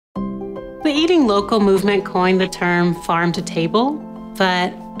The Eating Local movement coined the term farm to table,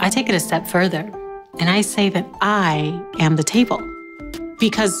 but I take it a step further, and I say that I am the table.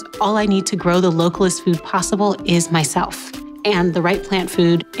 Because all I need to grow the localest food possible is myself, and the right plant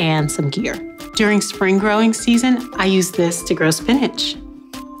food and some gear. During spring growing season, I use this to grow spinach.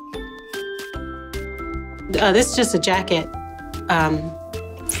 This is just a jacket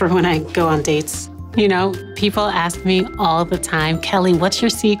for when I go on dates. You know, people ask me all the time, Kelly, what's your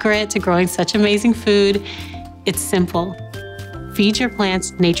secret to growing such amazing food? It's simple. Feed your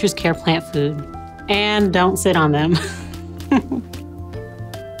plants Nature's Care plant food, and don't sit on them.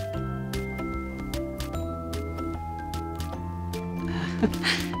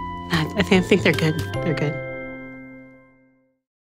 I think they're good. They're good.